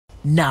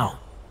Now,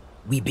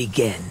 we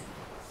begin.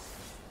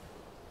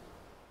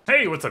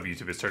 Hey, what's up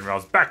YouTube? It's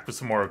DirtyMobs back with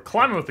some more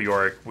Climbing with the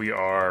Yorick. We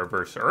are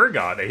versus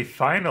Urgot.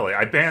 Finally,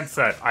 I banned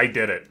set. I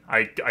did it.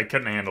 I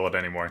couldn't handle it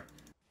anymore.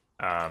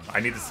 I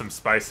needed some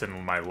spice in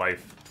my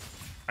life.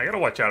 I gotta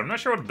watch out. I'm not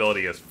sure what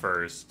ability he has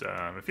first.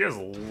 If he has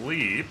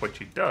Leap, which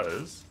he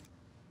does,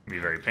 it can be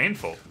very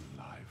painful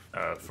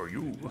for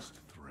you.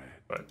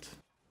 But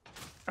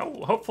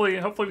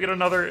hopefully we get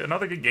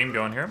another good game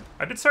going here.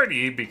 I did start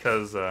E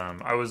because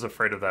I was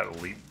afraid of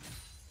that Leap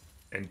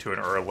into an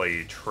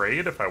early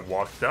trade if I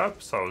walked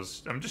up, so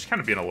I'm just kind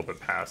of being a little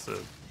bit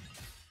passive.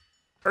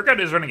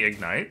 Urgot is running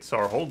Ignite, so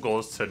our whole goal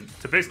is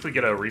to basically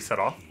get a reset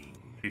off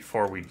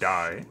before we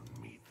die.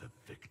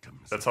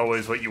 That's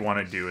always what you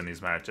want to do in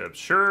these matchups.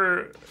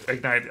 Sure,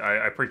 Ignite,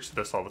 I preach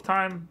this all the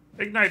time.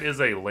 Ignite is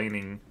a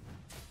laning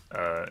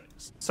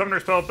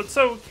summoner spell, but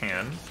so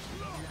can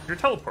your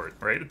teleport,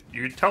 right?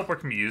 Your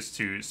teleport can be used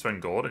to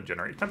spend gold and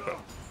generate tempo.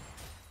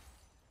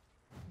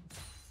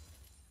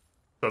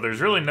 So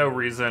there's really no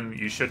reason.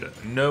 You should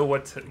know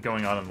what's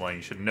going on in the lane.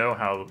 You should know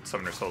how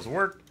summoner spells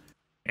work,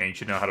 and you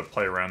should know how to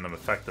play around them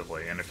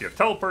effectively. And if you have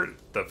teleport,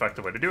 the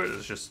effective way to do it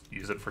is just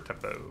use it for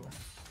tempo.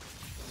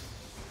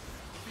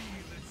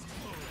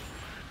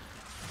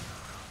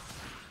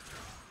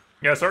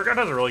 Yeah, so Urgot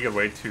has a really good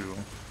way to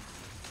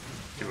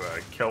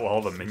kill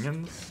all the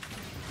minions.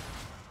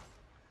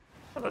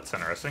 Oh, that's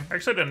interesting. I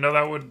actually didn't know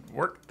that would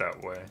work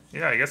that way.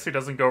 Yeah, I guess he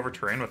doesn't go over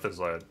terrain with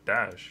his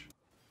dash.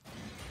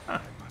 Huh.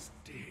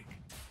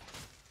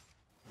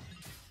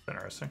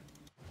 Interesting.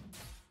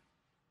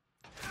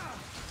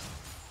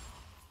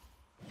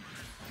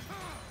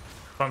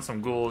 Found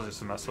some ghouls just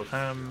to mess with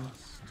him.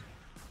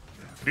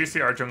 Do you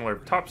see our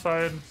jungler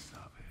topside?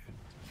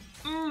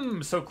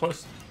 So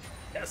close.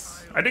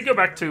 Yes. I did go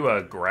back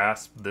to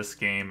grasp this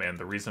game, and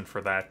the reason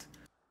for that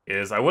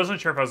is I wasn't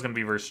sure if I was going to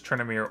be versus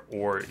Trinomir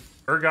or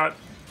Urgot.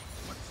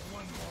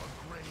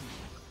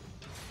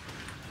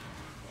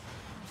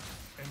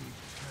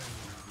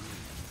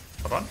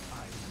 Hold on.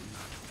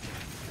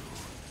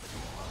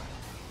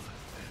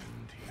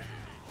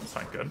 That's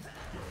not good.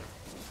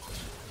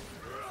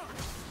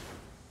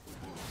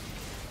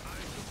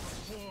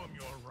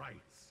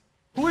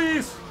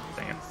 Please!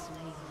 Dang it.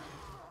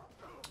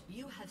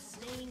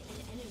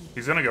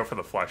 He's gonna go for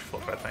the flash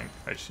flip, I think.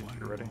 I just need to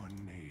be ready.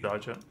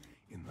 Dodge it.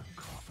 In the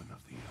coffin of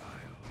the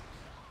Isle,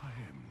 I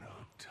am no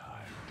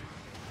tyrant.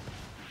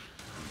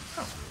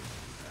 Oh.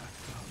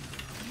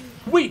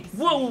 Wait!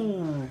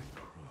 Whoa!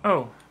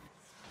 Oh.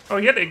 Oh,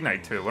 he had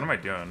Ignite too. What am I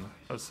doing?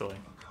 That was silly.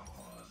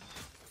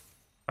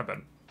 My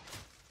bad.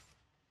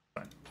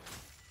 Fine.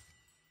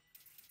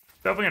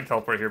 Definitely gonna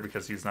teleport here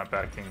because he's not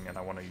backing and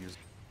I want to use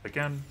it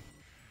again.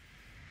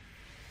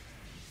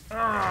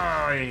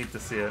 Ah, I hate to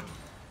see it.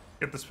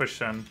 Get this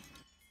push in.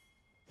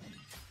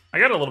 I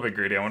got a little bit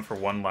greedy. I went for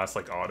one last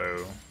like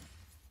auto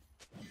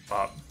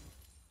pop.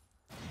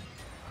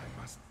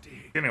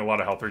 Getting a lot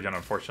of health regen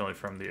unfortunately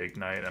from the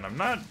Ignite, and I'm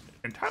not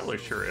entirely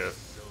sure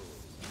if.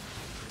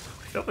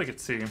 Definitely could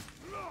see.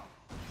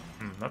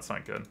 That's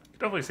not good.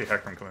 Definitely see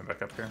Hecarim coming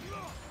back up here.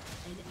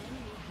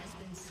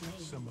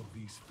 Some of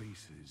these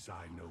faces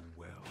I know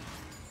well.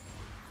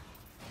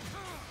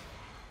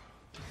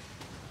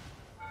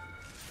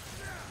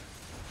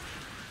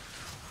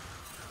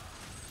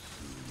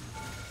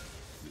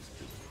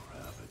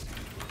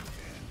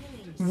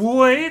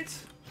 Wait!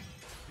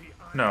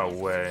 No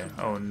way.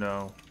 Oh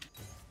no.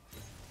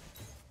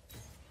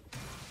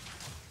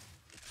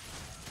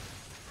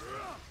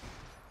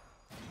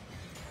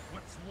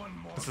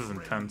 This is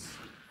intense.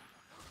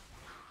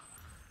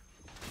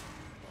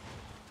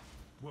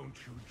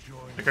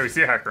 Okay, we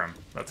see a Hecarim.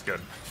 That's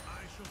good.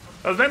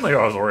 That was mainly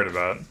what I was worried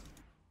about.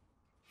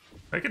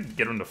 I could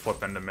get him to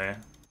flip into me.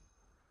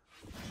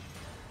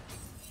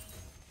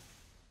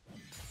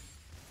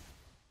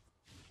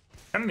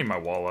 Kinda need my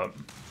wall up.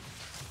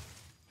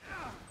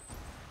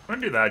 I'm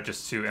gonna do that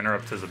just to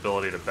interrupt his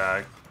ability to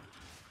back.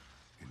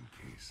 In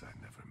case I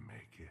never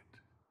make it.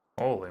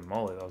 Holy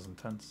moly, that was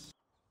intense.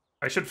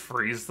 I should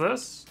freeze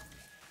this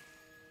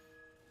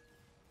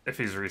if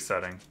he's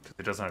resetting, because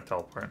he doesn't have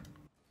teleport.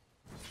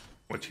 In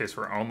which case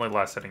we're only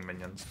last hitting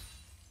minions.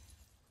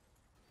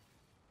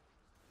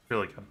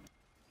 Really good.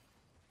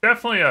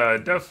 Definitely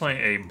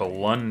a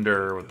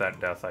blunder with that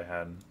death I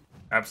had.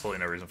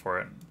 Absolutely no reason for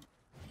it.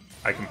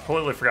 I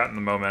completely forgot in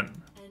the moment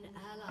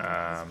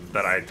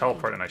that I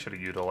teleported and I should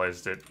have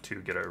utilized it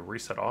to get a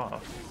reset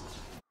off.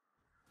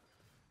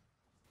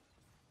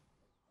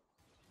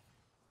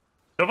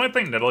 Definitely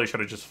think Nidalee should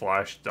have just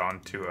flashed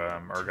onto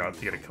Urgot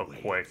to get a kill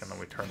quick, and then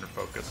we turned our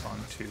focus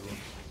onto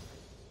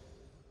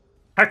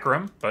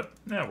Hecarim, but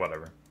yeah,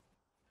 whatever.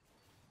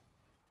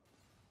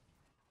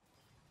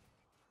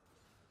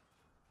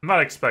 I'm not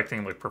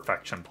expecting like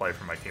perfection play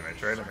from my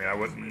teammates, right? I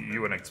mean,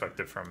 you wouldn't expect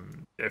it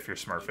from if you're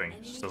smurfing.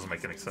 It just doesn't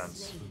make any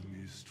sense.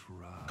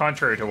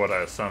 Contrary to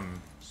what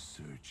some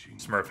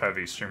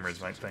smurf-heavy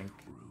streamers might think,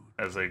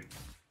 as they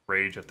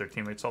rage at their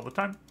teammates all the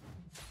time,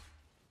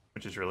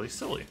 which is really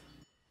silly.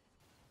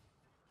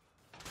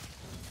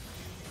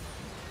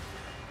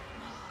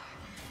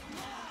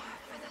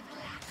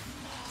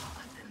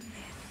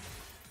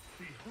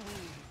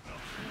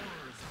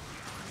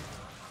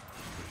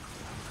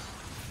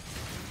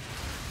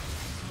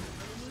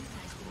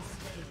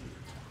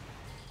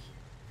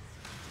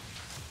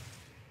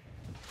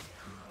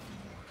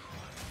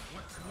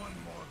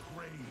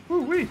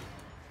 Woo-wee.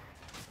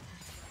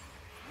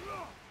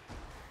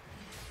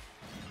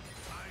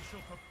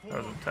 That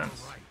was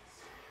intense.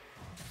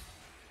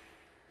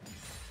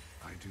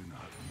 I do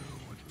not know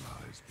what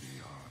lies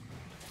beyond,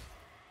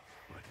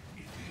 but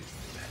it is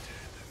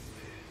better than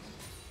this.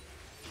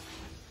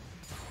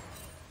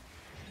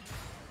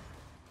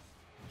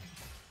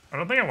 I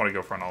don't think I want to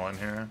go for an all-in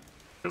here.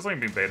 Feels like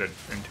being baited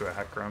into a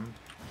Hecarim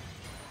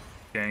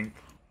gank.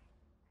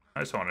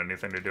 I just don't want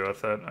anything to do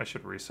with it. I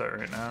should reset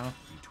right now.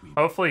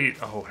 Hopefully...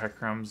 Oh,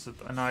 Hecarim's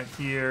not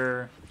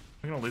here.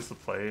 I'm gonna lose the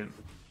plate.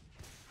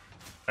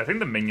 I think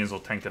the minions will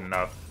tank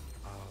enough.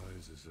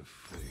 Ours is a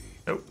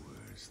fate Nope.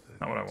 worse than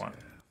Not what I want.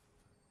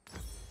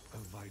 death. A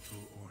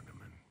vital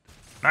ornament.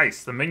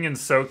 Nice. The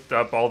minions soaked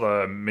up all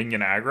the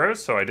minion aggro,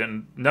 so I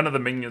didn't... None of the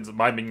minions...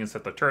 My minions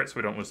hit the turret, so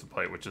we don't lose the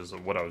plate, which is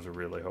what I was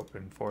really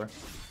hoping for.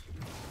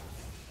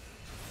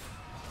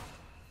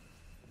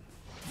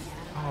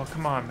 Oh,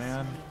 come on,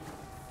 man.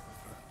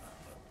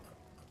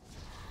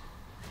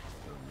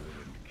 The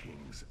ruined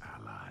king's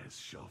allies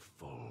shall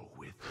fall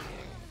with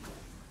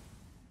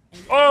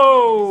him.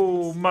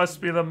 Oh!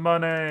 Must be the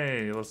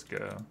money! Let's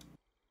go.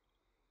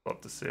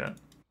 Love to see it.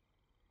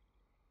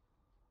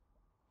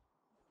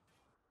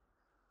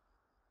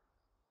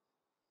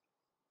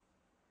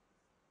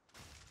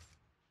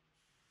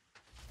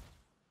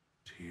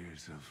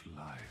 Tears of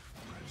life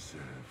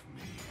preserve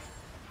me.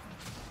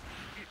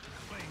 It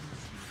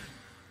claims me.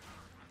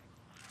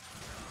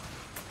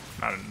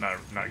 Not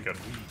good.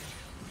 An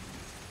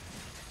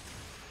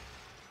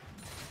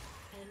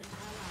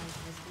ally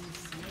has been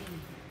slain.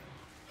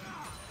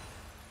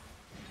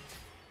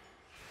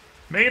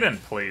 Maiden,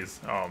 please.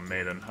 Oh,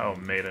 Maiden. Oh,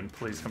 Maiden,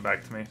 please come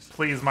back to me.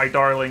 Please, my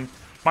darling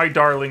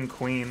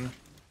queen.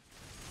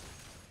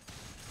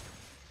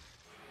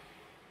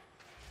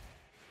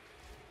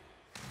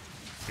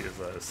 She is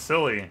a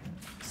silly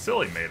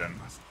Maiden.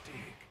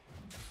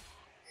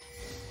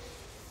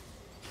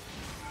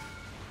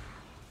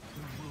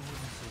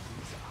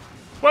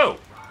 Whoa! All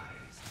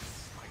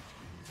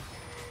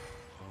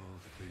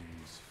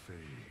things fade.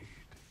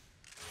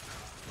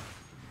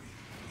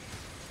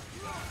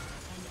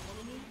 An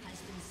enemy has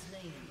been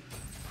slain.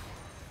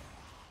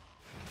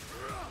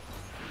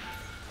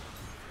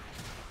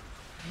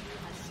 You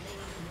have slain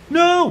an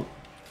No!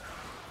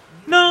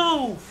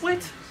 No!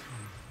 What?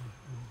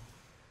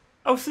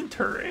 I was in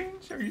turret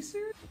range? Are you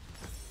serious?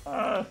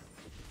 So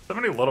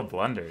many little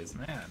blunders,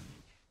 man.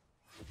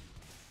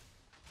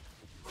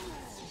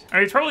 I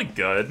mean, it's probably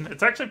good.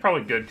 It's actually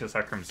probably good because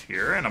Hecarim's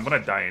here, and I'm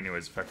gonna die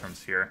anyways if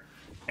Hecarim's here.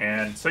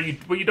 And so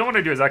what you don't want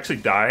to do is actually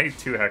die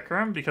to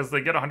Hecarim because they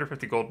get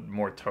 150 gold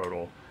more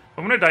total. If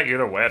I'm gonna die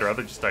either way, I'd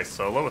rather just die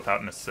solo without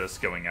an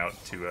assist going out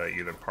to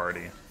either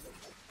party.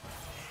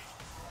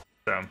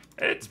 So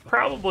it's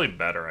probably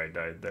better I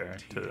died there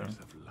to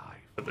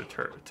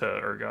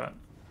Urgot.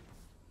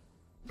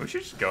 We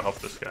should just go help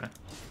this guy.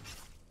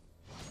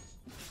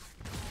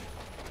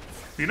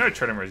 You know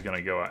Trinimir is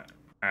gonna go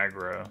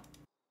aggro.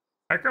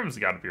 Hecarim's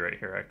got to be right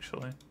here,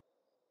 actually.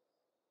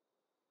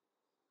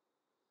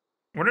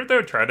 I wonder if they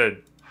would try to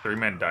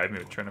 3-man dive me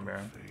with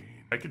Trinimir.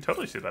 I could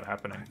totally see that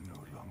happening. I no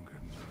longer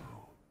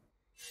know.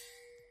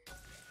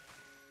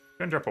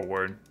 Gonna drop a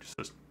ward just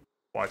to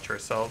watch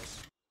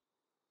ourselves.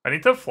 I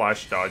need to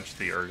flash dodge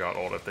the Urgot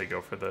ult if they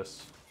go for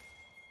this.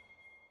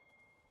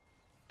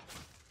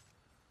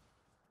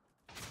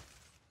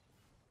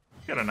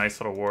 Got a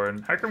nice little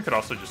ward. Hecarim could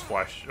also just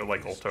flash,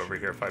 like, ult over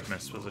here if I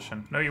missed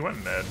position. No, you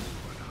went mid.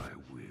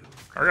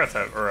 Urgot's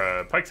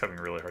Pyke's having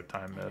a really hard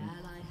time mid.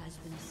 ally has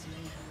been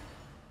slain.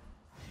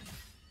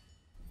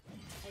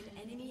 An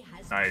enemy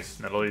has Nice.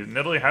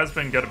 Nidalee has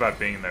been good about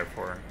being there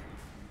for her.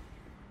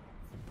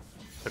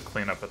 To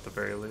clean up at the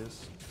very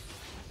least.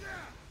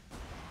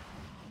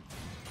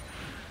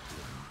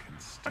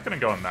 Not gonna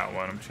go on that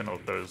one. I'm just gonna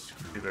let those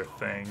do their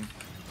thing.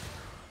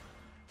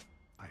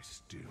 I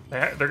still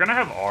They're gonna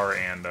have R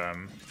and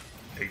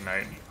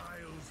Ignite.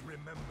 Isles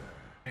remember.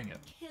 Dang it.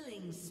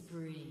 killing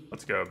spree.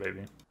 Let's go,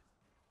 baby.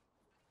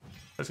 I'm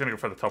just gonna go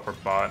for the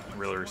teleport bot.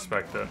 Really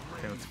respect it. I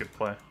think that's a good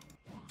play.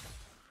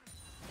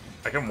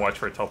 I can watch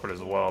for a teleport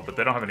as well, but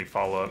they don't have any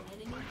follow-up.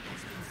 Enemy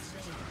has been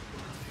slain.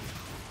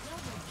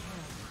 Double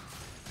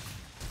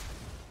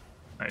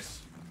kill.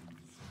 Nice.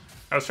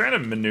 I was trying to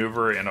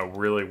maneuver in a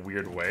really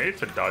weird way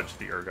to dodge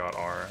the Urgot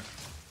R.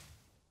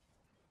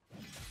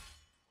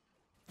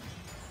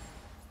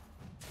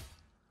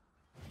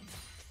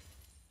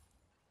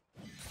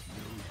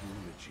 No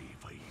eulogy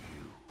for you.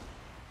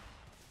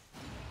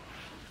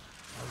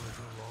 A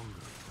little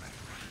longer, friend,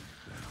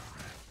 than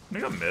rest. I'm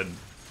gonna go mid.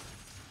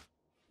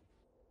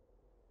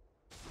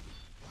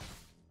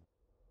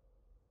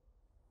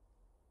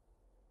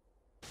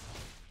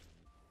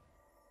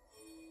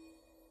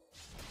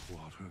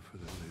 Water for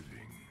the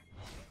living,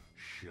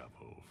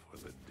 shovel for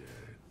the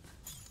dead.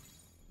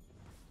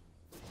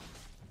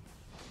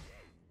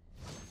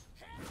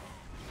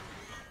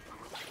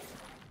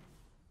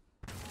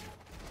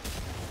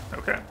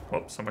 Okay,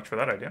 well, so much for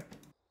that idea.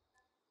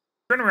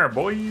 Trinimir,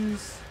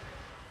 boys!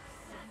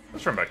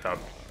 Let's run back top.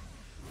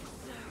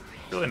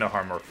 Really no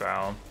harm or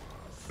foul.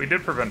 We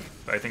did prevent,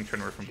 I think,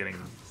 Trinmer from getting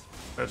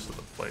most of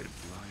the plate. Life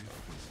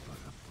is but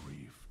a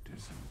brief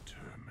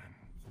disinterment.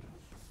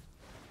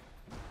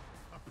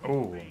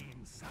 Oh.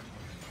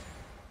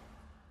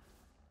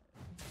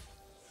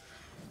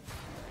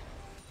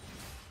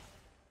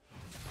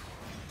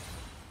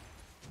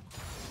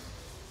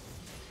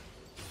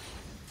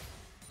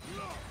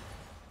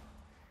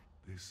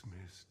 This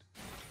mist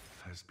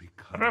has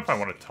become. I don't know if I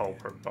want to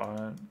teleport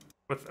bot.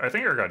 With I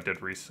think Urgot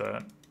did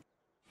reset.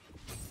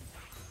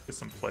 Get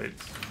some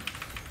plates.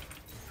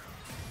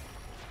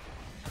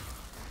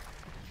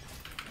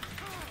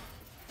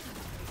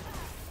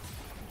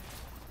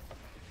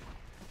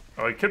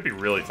 Oh, it could be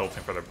really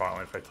tilting for their bot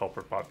lane if I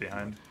teleport bot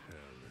behind. Hell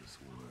is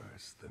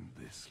worse than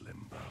this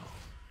limbo.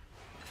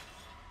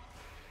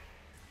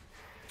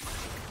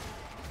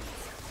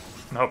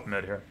 Help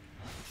mid here.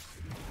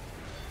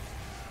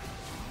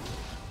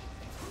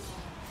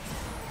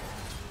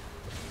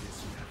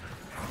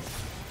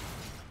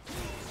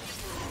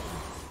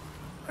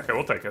 Okay,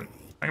 we'll take it.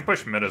 I can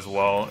push mid as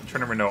well.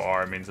 Trinity no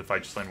R means if I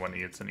just lane 1E,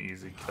 it's an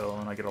easy kill,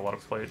 and I get a lot of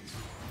plates.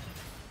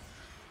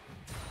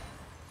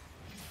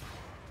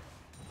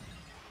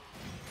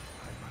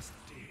 I must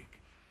dig.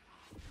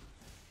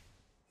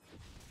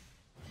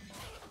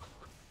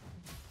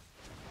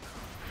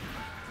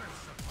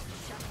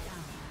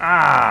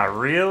 Ah,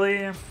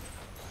 really? Isles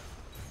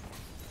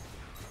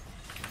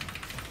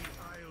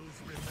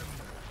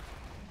remember.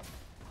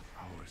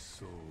 Our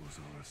souls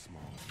are a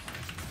small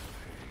price to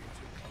pay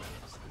to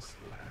cleanse this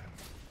land.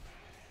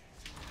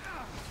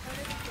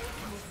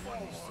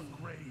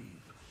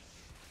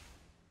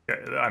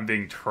 Okay, I'm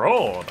being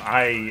trolled.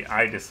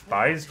 I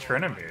despise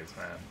Trinities,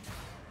 man.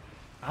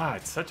 Ah,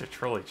 it's such a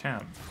trolly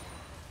champ.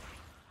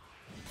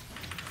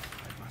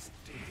 I must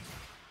dig.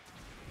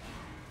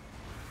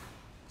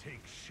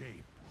 Take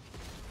shape.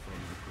 From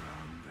the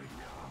ground they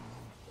come,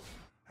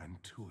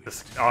 and to it.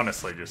 This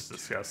honestly just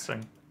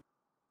disgusting.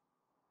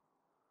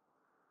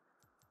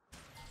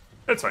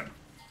 It's fine.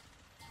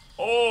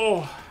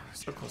 Oh,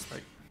 so close,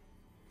 mate.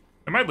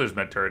 I might lose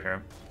mid turret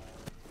here.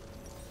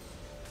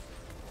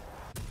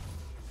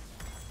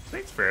 I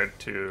think it's fair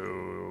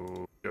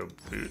to go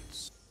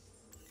boots.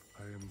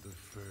 I am the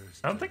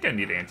first. I don't think I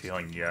need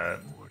anti-healing yet.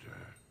 Order.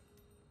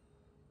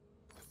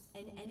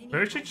 An enemy Maybe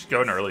we should just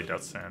go in early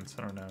Death Stance.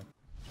 I don't know.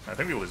 I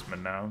think we lose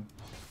mid now.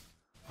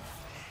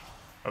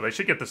 Oh, they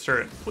should get this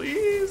turret.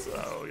 Please?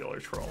 Oh, y'all are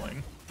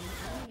trolling.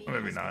 Or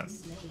maybe not.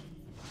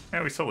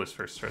 Yeah, we still lose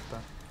first turret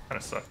though.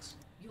 Kinda sucks.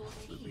 Your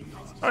team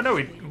has Oh no,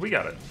 we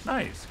got it.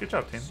 Nice. Good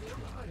job, team.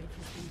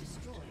 been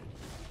destroyed.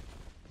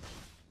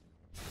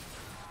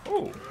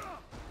 Oh.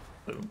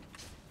 Ooh.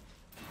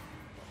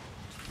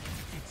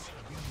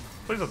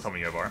 Please don't tell me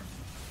you have R.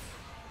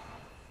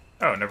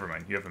 Oh, never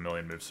mind. You have a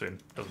million moves soon.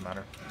 Doesn't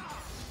matter.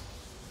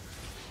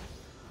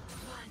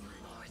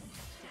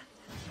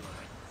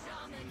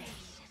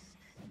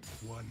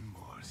 One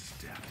more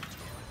step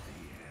toward the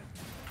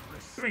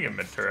end. Let me get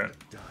mid turret.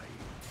 Dying.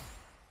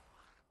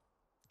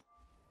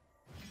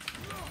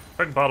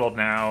 Quick bottled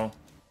now.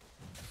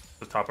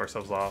 Let's top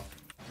ourselves off.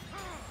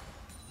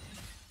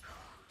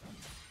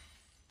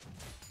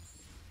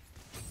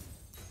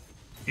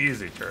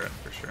 Easy turret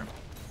for sure.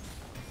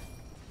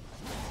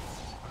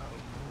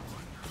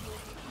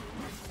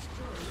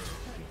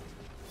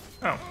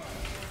 Oh.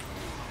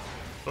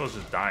 So I was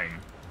just dying.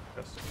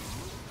 Yes.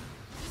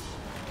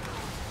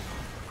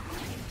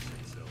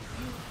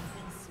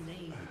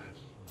 Slain.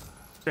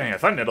 Dang, I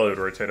thought Nidalee would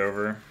rotate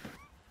over.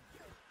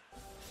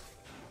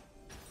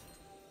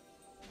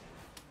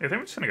 I think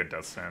we're just gonna go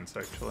Death Stance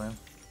actually.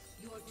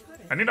 Your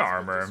turret I need an has been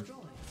armor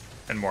destroyed.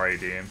 and more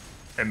AD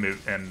and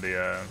move and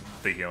the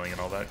healing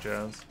and all that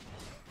jazz.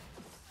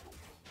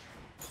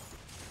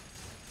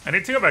 I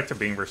need to go back to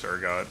being versus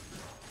Urgot.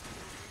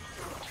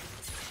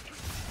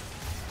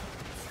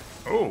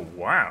 Oh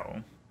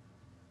wow.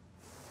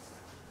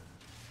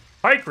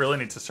 Pyke really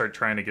needs to start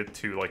trying to get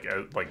to like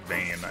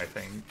Vayne, I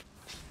think.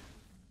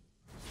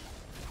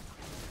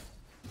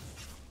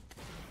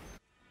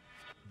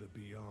 The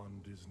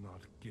beyond is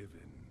not given.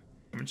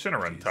 I'm just gonna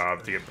run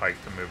top to get Pyke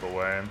to move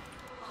away.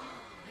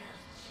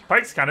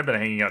 Pyke's kind of been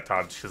hanging out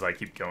top just because I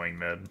keep going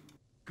mid.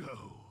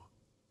 Go.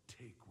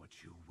 Take what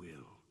you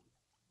will.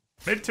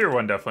 Mid tier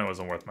 1 definitely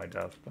wasn't worth my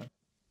death, but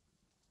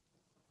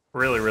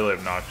really, really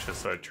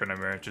obnoxious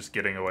Trinimir, just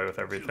getting away with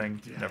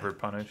everything, never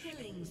punished,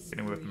 getting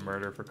away with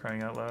murder for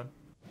crying out loud.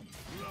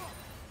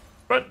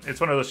 But it's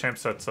one of those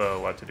champs that's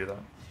allowed to do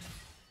that.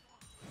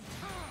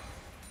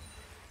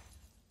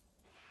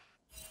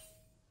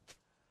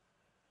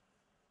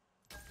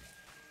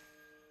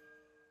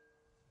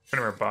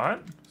 Trinimir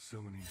bot?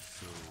 So many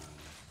souls.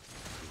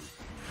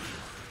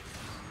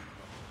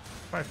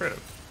 What am I afraid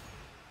of?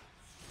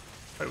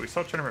 Wait, we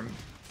saw Trinimir.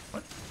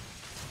 What?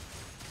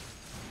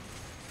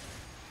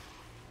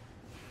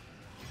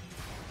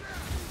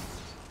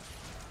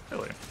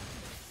 Really?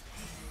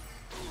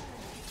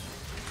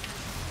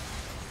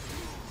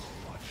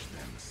 Watch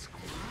them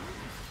squirm.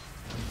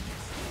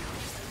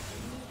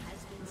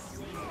 Has been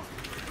slain.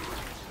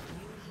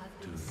 You have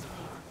been slain.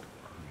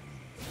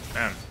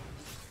 Man.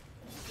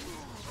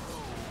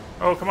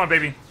 Oh, come on,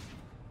 baby.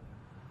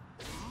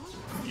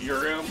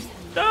 You're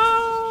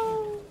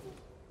no.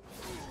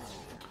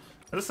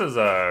 This is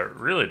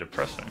really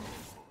depressing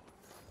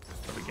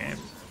for the game.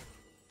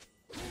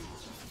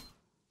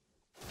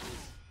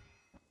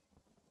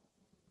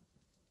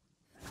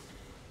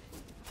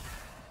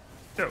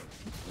 Yo,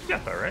 you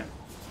got that right?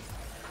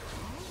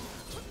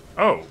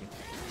 Oh.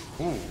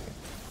 Ooh.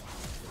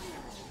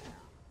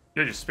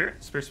 Yo, just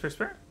spirit, spirit, spirit,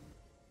 spirit.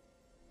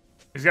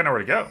 He's got nowhere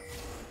to go.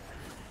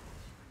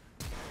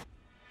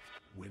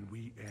 When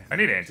we end, I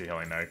need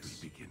anti-healing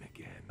next. we begin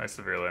again. I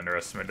severely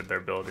underestimated their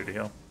ability to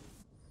heal.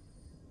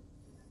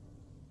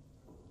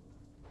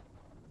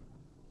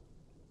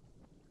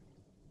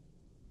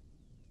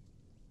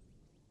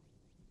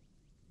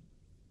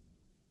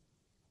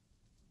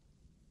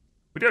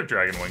 We do have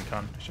Dragon Wing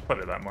Con. I should play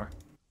that more.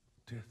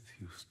 Death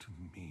used to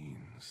mean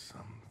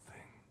something.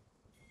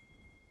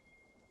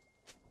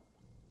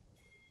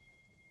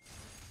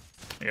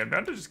 Yeah, I'm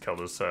down to just kill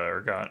this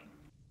Urgot.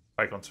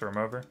 Cyclone Storm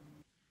over.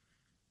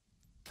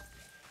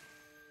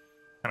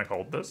 Can I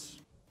hold this?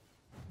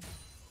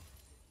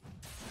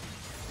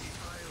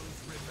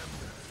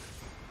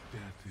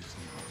 Death is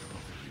not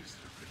always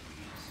the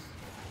release.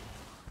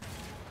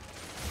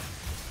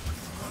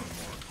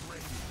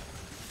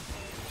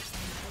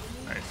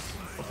 Nice.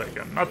 We'll take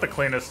it. Not the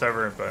cleanest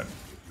ever, but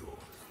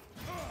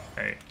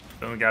hey,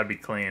 doesn't gotta be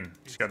clean.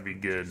 Just gotta be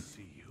good.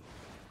 See you.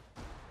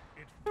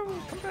 It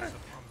Oh, come back.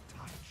 upon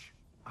touch.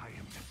 I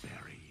am to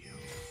bury you.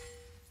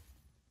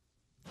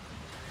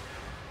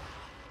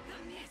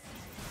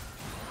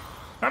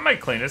 I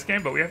might clean this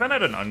game, but we haven't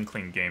had an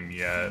unclean game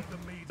yet.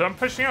 So I'm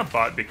pushing out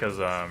bot because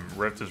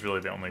Rift is really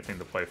the only thing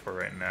to play for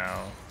right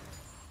now.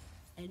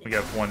 We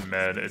have one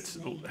mid. It's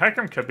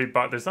Hecarim could be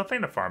bot. There's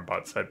nothing to farm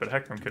bot side, but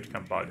Hecarim could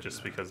come bot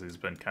just because he's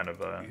been kind of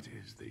It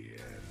is the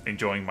end.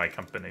 enjoying my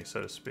company,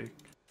 so to speak.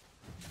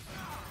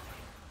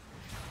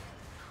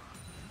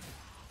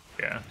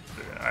 Yeah,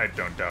 I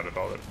don't doubt at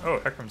all that. Oh,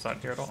 Hecarim's not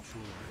here at all.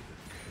 Destroy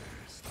the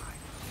curse. I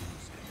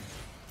use it.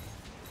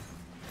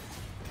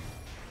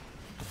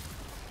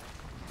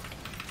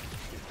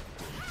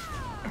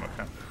 I'm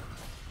okay.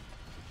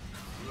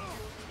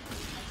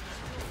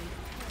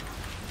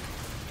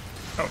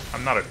 Oh,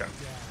 I'm not okay.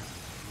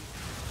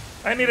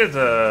 I needed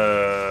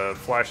to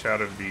flash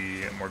out of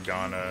the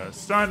Morgana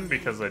stun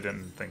because I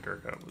didn't think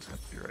Urgot was going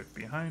to be right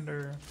behind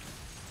her.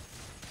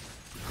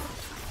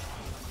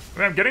 I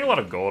mean, I'm getting a lot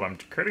of gold. I'm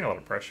creating a lot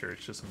of pressure.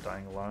 It's just I'm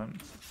dying a lot.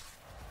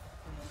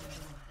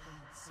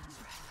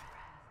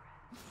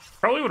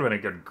 Probably would have been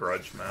a good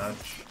Grudge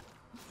match.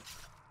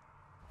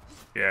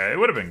 Yeah, it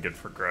would have been good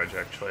for Grudge,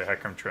 actually.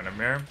 Hecarim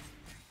Trinamir.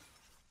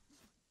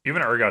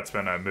 Even Urgot's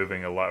been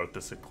moving a lot with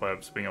this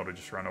Eclipse, being able to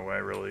just run away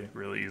really,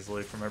 really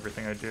easily from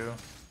everything I do.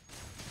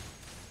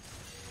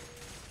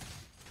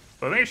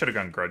 So I think I should have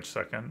gone Grudge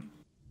second,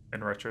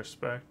 in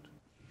retrospect.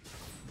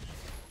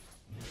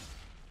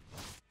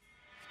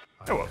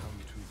 Oh well,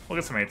 we'll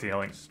get some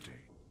anti-healing.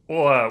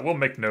 We'll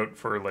make note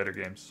for later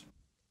games.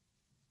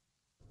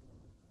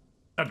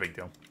 Not a big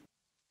deal.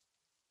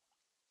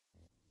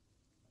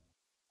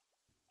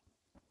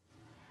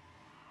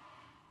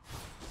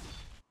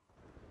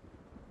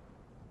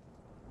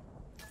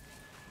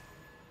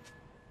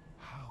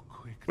 How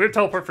quick We have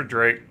teleport for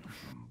Drake.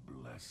 from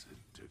blessed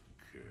to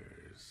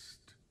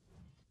cursed.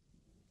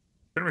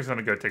 Trinmer's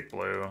gonna go take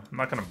blue. I'm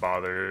not gonna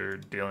bother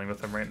dealing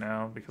with them right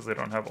now because they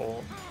don't have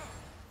ult.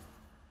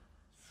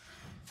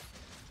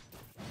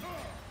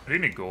 I do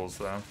need ghouls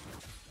though.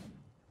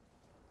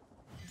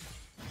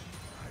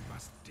 I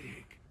must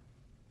dig.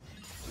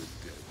 The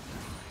dead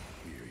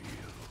will hear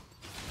you.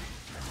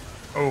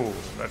 Oh,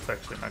 that's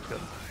actually not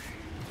good.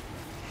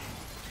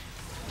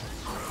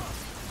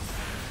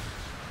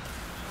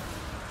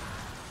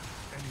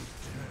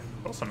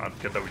 Also not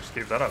good that we just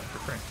gave that up for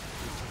free.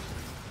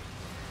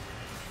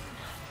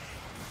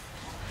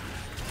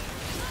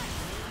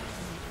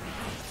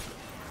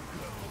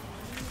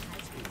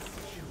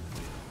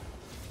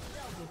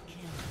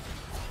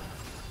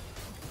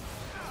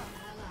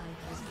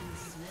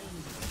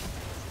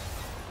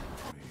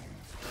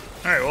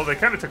 Alright, well they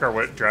kind of took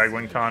our drag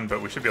wing con,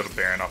 but we should be able to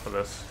Baron off of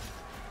this.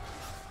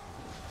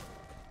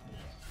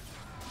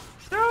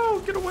 No,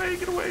 get away,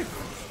 get away.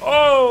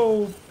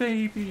 Oh,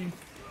 baby.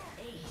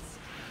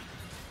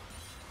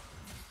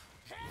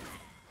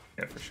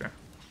 Yeah, for sure.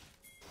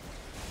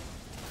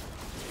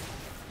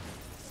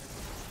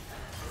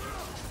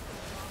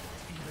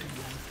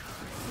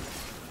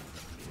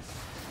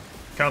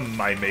 Come,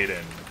 my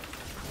maiden.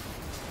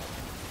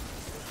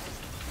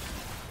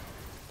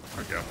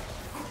 There we go.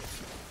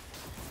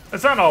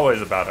 It's not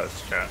always about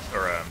us, chat.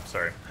 Or,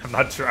 sorry. I'm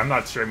not sure. I'm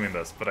not streaming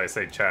this, but I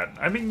say chat.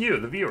 I mean you,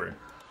 the viewer.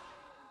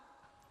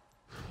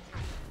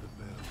 The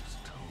bells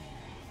toll,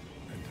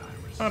 and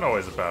I It's not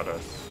always about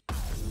us.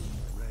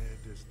 red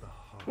as the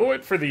heart. We'll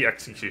wait for the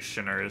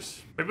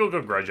executioners. Maybe we'll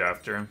go Grudge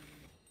after.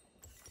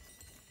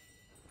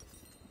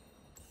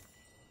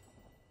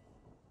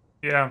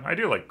 Yeah, I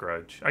do like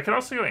Grudge. I could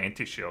also go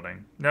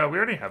anti-shielding. No, we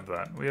already have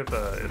that. We have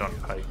it on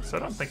Pike, so I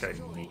don't think I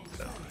need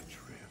that.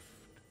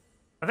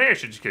 I think I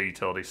should just go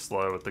utility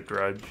slow with the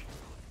Grudge.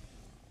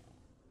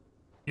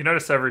 You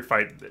notice every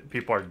fight,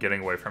 people are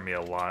getting away from me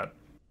a lot.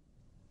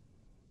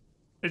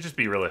 It'd just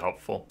be really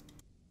helpful.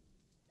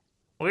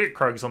 We'll get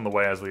Krugs on the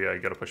way as we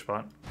go to push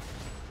bot.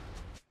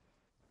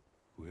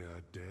 We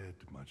are dead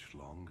much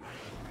longer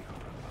than we are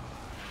alive.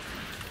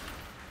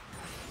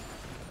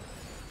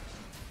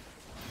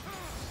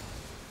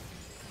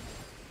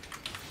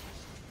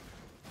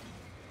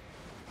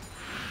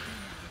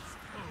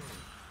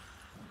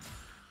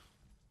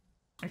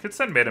 I could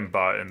send mid and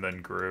bot and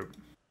then group.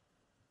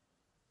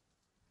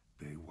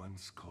 They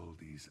once called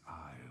these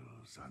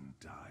isles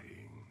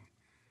Undying.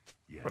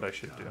 Yet What I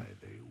should do.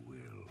 They will.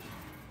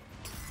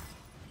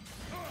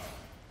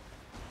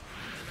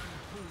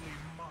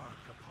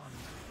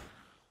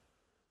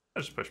 I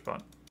just push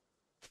bot.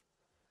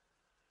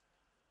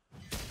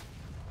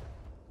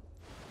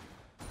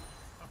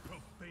 A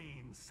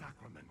profane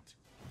sacrament.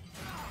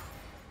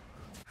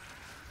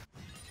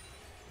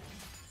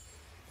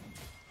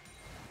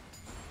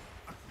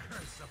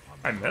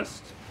 I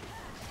missed?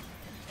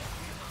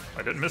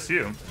 I didn't miss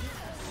you.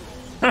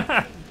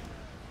 I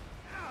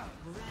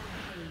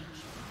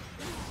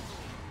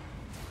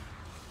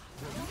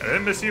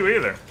didn't miss you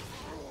either.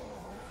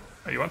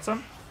 Oh, you want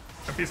some?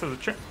 A piece of the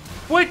chicken?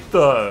 What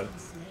the?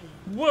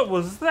 What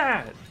was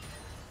that?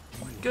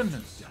 Oh my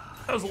goodness.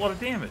 That was a lot of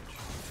damage.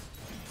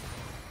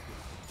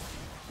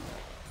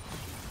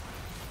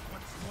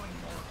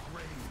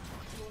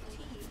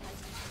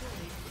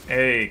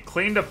 Hey,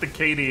 cleaned up the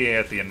KDA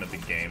at the end of the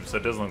game, so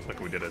it doesn't look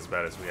like we did as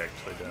bad as we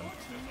actually did.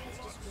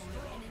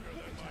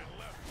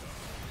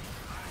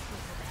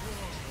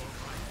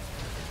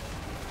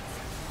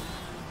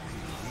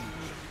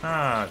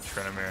 Ah,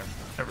 Trinamere.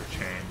 Never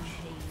change.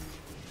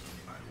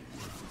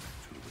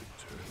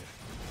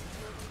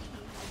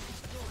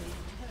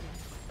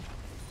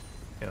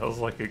 Feels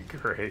like a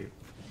grape.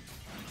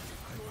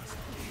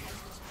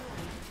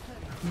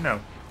 No.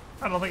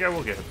 I don't think I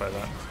will get hit by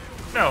that.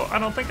 No, I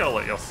don't think I'll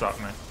let y'all stop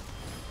me.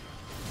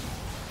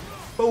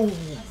 Boom!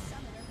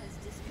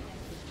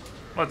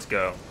 Let's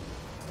go.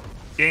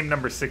 Game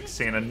number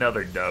 16,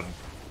 another dub.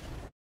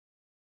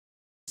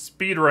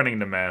 Speedrunning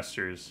to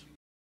Masters.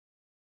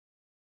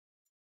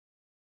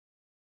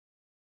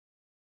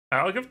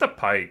 I'll give it to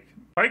Pike.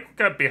 Pike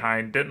got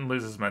behind, didn't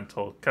lose his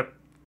mental, kept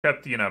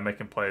you know,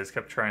 making plays,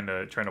 kept trying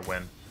to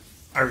win.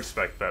 I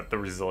respect that, the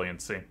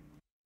resiliency.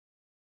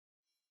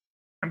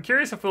 I'm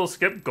curious if we'll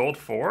skip Gold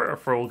 4 or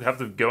if we'll have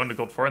to go into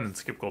Gold 4 and then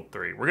skip Gold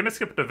 3. We're gonna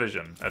skip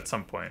Division at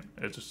some point.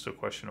 It's just a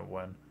question of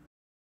when.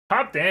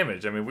 Top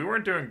damage. I mean, we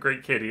weren't doing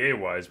great KDA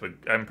wise, but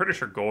I'm pretty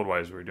sure gold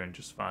wise we were doing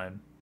just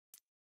fine.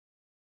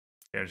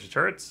 Damage to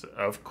turrets,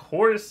 of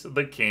course,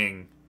 the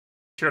king.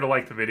 Be sure to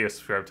like the video,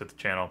 subscribe to the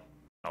channel.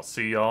 I'll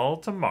see y'all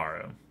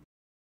tomorrow.